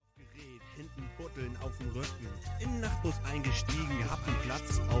Gurteln auf dem Rücken. In den Nachtbus eingestiegen, hab einen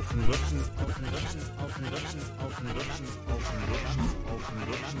Platz auf dem Rücken, auf dem Rücken, auf dem Rücken, auf dem Rücken, auf dem Rücken, auf dem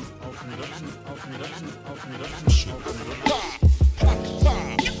Rücken, auf dem Rücken, auf dem Rücken, auf dem Rücken, auf dem Rücken.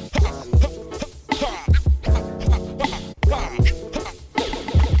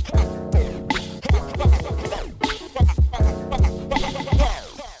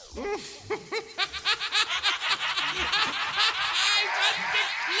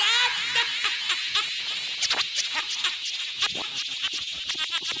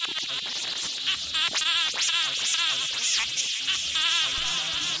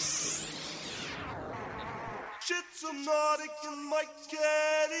 Shit's hypnotic in my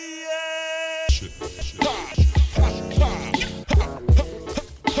caddy, yeah.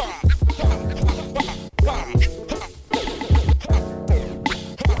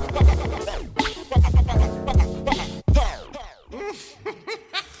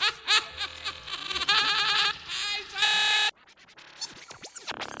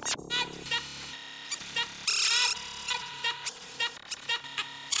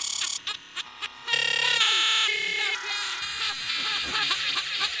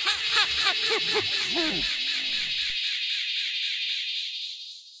 Move.